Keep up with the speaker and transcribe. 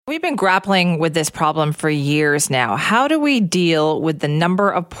We've been grappling with this problem for years now. How do we deal with the number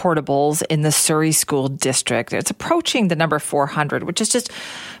of portables in the Surrey School District? It's approaching the number 400, which is just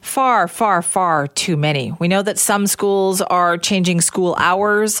far, far, far too many. We know that some schools are changing school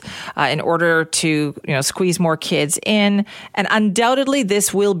hours in order to, squeeze more kids in. And undoubtedly,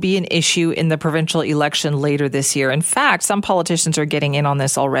 this will be an issue in the provincial election later this year. In fact, some politicians are getting in on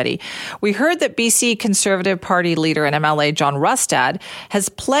this already. We heard that BC Conservative Party leader and MLA John Rustad has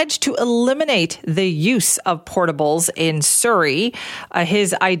pledged to eliminate the use of portables in Surrey.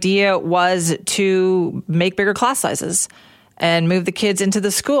 His idea was to make bigger class sizes and move the kids into the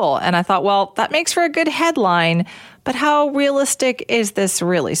school. And I thought, well, that makes for a good headline, but how realistic is this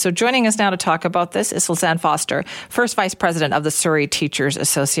really? So joining us now to talk about this is Lisanne Foster, first Vice President of the Surrey Teachers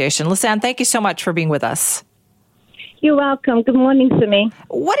Association. Lisanne, thank you so much for being with us. You're welcome. Good morning, Simi.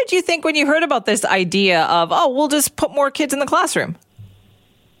 What did you think when you heard about this idea of, we'll just put more kids in the classroom?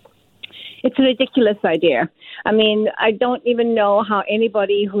 It's a ridiculous idea. I mean, I don't even know how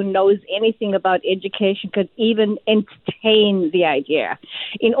anybody who knows anything about education could even entertain the idea.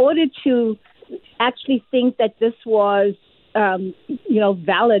 In order to actually think that this was,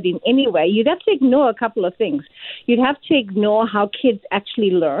 valid in any way, you'd have to ignore a couple of things. You'd have to ignore how kids actually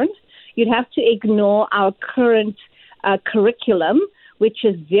learn. You'd have to ignore our current curriculum, which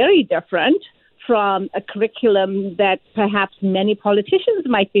is very different from a curriculum that perhaps many politicians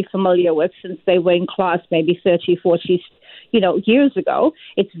might be familiar with since they were in class maybe 30, 40, years ago.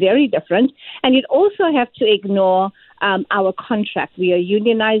 It's very different. And you'd also have to ignore our contract. We are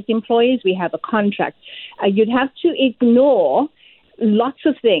unionized employees. We have a contract. You'd have to ignore lots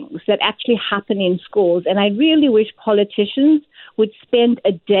of things that actually happen in schools. And I really wish politicians would spend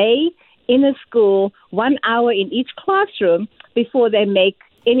a day in a school, 1 hour in each classroom before they make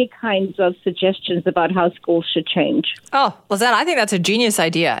any kinds of suggestions about how schools should change. Oh, Lisanne, I think that's a genius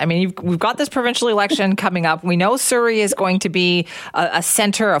idea. I mean, we've got this provincial election coming up. We know Surrey is going to be a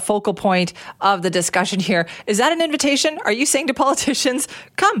center, a focal point of the discussion here. Is that an invitation? Are you saying to politicians,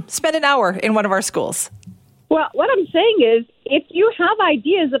 come, spend an hour in one of our schools? Well, what I'm saying is, if you have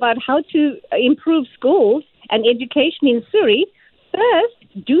ideas about how to improve schools and education in Surrey,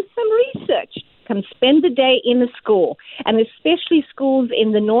 first, do some research. Come spend the day in a school, and especially schools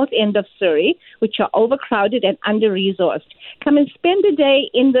in the north end of Surrey, which are overcrowded and under-resourced. Come and spend a day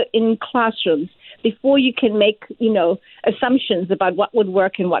in classrooms before you can make, assumptions about what would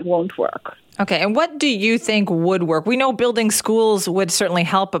work and what won't work. Okay, and what do you think would work? We know building schools would certainly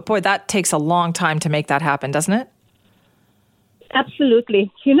help, but boy, that takes a long time to make that happen, doesn't it? Absolutely.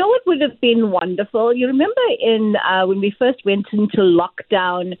 You know what would have been wonderful? You remember when we first went into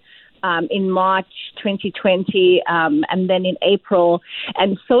lockdown in March 2020 and then in April,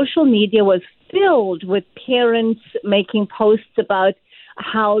 and social media was filled with parents making posts about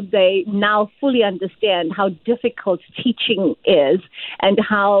how they now fully understand how difficult teaching is and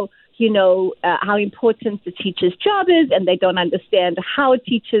how important the teacher's job is, and they don't understand how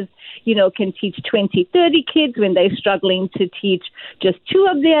teachers, can teach 20, 30 kids when they're struggling to teach just two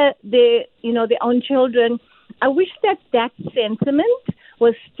of their own children. I wish that sentiment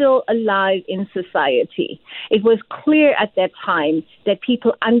was still alive in society. It was clear at that time that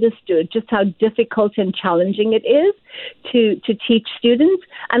people understood just how difficult and challenging it is to teach students,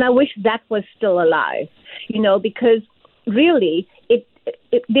 and I wish that was still alive, because really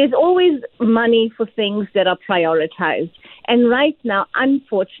there's always money for things that are prioritized. And right now,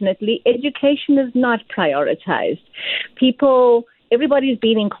 unfortunately, education is not prioritized. Everybody's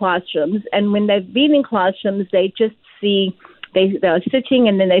been in classrooms, and when they've been in classrooms, they just see they're sitting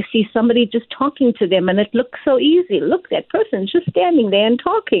and then they see somebody just talking to them, and it looks so easy. Look, that person's just standing there and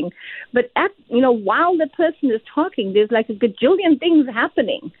talking. But while the person is talking, there's like a gajillion things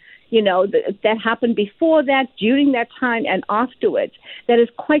happening. That happened before that, during that time, and afterwards. That is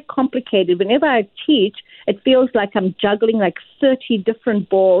quite complicated. Whenever I teach, it feels like I'm juggling like 30 different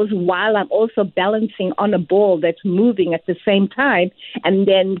balls while I'm also balancing on a ball that's moving at the same time, and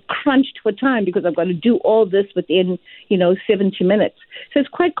then crunched for time because I've got to do all this within, 70 minutes. So it's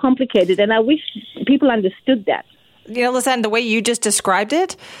quite complicated, and I wish people understood that. Lisanne, the way you just described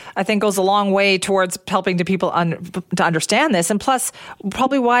it, I think goes a long way towards helping people to understand this. And plus,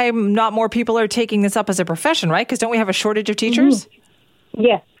 probably why not more people are taking this up as a profession, right? Because don't we have a shortage of teachers? Mm-hmm.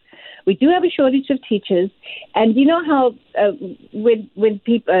 Yes, we do have a shortage of teachers. And you know how when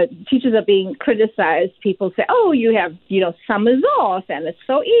people, teachers are being criticized, people say, oh, you have, summers off and it's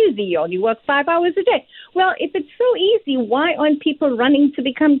so easy. You only work 5 hours a day. Well, if it's so easy, why aren't people running to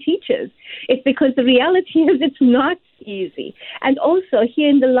become teachers? It's because the reality is it's not easy. And also here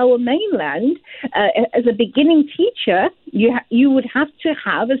in the Lower Mainland, as a beginning teacher, you would have to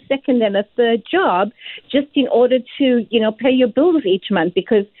have a second and a third job just in order to, pay your bills each month,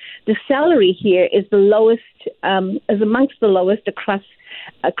 because the salary here is the lowest, is amongst the lowest across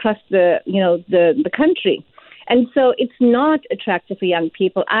the country. And so it's not attractive for young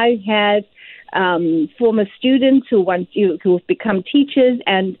people. I had former students who've become teachers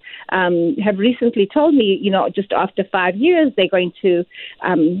and have recently told me, just after 5 years, they're going to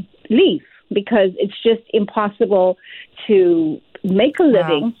leave because it's just impossible to make a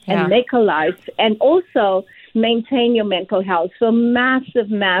living and make a life and also maintain your mental health. So massive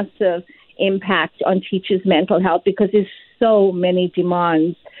impact on teachers' mental health because there's so many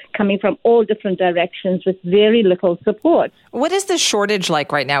demands coming from all different directions with very little support. What is the shortage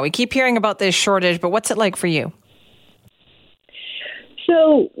like right now? We keep hearing about this shortage, but what's it like for you?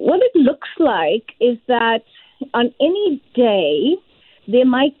 So what it looks like is that on any day, there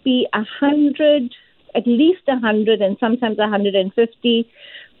might be 100, at least 100 and sometimes 150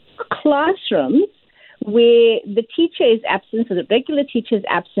 classrooms where the teacher is absent, so the regular teacher is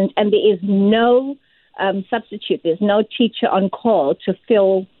absent, and there is no substitute. There's no teacher on call to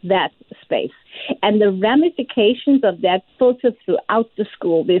fill that space. And the ramifications of that filter throughout the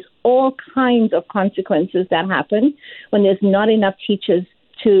school. There's all kinds of consequences that happen when there's not enough teachers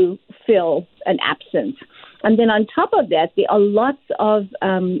to fill an absence. And then on top of that, there are lots of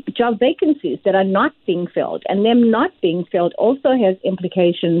job vacancies that are not being filled. And them not being filled also has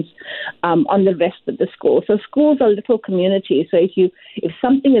implications on the rest of the school. So schools are little communities. So if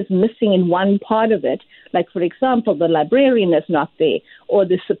something is missing in one part of it, like, for example, the librarian is not there or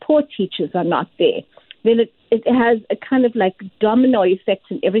the support teachers are not there, then it has a kind of like domino effect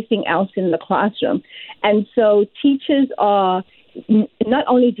in everything else in the classroom. And so teachers are not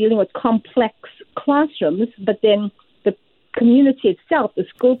only dealing with complex classrooms, but then the community itself, the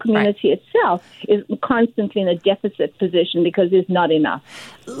school community itself, is constantly in a deficit position because there's not enough.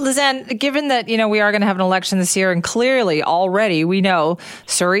 Lizanne, given that, we are going to have an election this year, and clearly already we know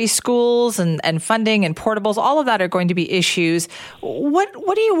Surrey schools and funding and portables, all of that are going to be issues. What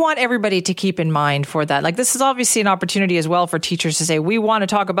do you want everybody to keep in mind for that? Like, this is obviously an opportunity as well for teachers to say, we want to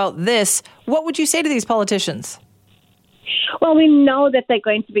talk about this. What would you say to these politicians? Well, we know that they're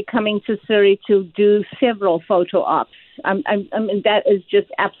going to be coming to Surrey to do several photo ops. I mean, that is just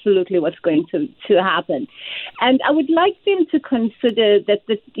absolutely what's going to happen. And I would like them to consider that,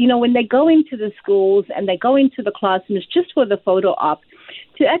 when they go into the schools and they go into the classrooms just for the photo op,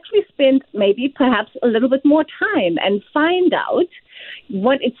 to actually spend maybe perhaps a little bit more time and find out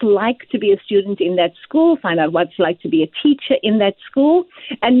what it's like to be a student in that school, find out what it's like to be a teacher in that school,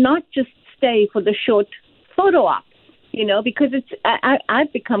 and not just stay for the short photo op. Because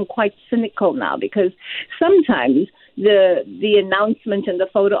I've become quite cynical now because sometimes the announcement and the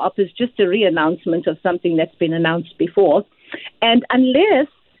photo op is just a re-announcement of something that's been announced before. And unless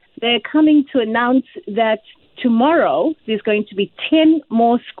they're coming to announce that tomorrow there's going to be 10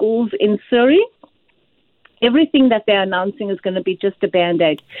 more schools in Surrey, everything that they're announcing is going to be just a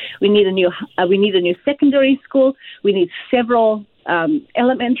Band-Aid. We need a new secondary school. We need several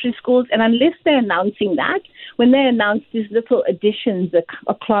elementary schools, and unless they're announcing that, when they announce these little additions,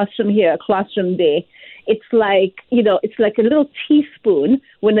 a classroom here, a classroom there, it's like a little teaspoon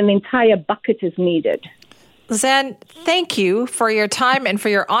when an entire bucket is needed. Lizanne, thank you for your time and for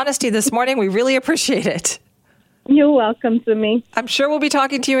your honesty this morning. We really appreciate it. You're welcome to me. I'm sure we'll be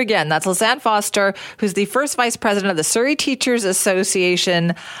talking to you again. That's Lizanne Foster, who's the first vice president of the Surrey Teachers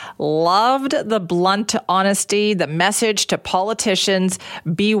Association. Loved the blunt honesty, the message to politicians.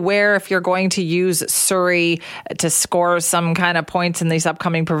 Beware if you're going to use Surrey to score some kind of points in this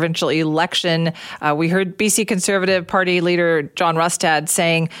upcoming provincial election. We heard BC Conservative Party leader John Rustad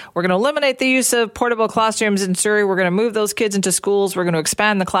saying, we're going to eliminate the use of portable classrooms in Surrey. We're going to move those kids into schools. We're going to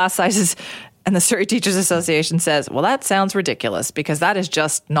expand the class sizes. And the Surrey Teachers Association says, well, that sounds ridiculous because that is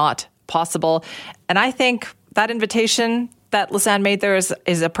just not possible. And I think that invitation that Lizanne made there is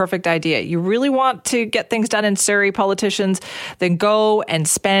a perfect idea. You really want to get things done in Surrey, politicians, then go and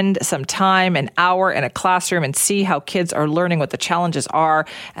spend some time, an hour in a classroom and see how kids are learning, what the challenges are.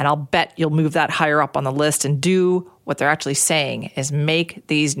 And I'll bet you'll move that higher up on the list and do what they're actually saying is make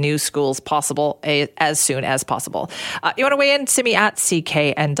these new schools possible as soon as possible. You want to weigh in? Send me at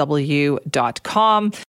cknw.com.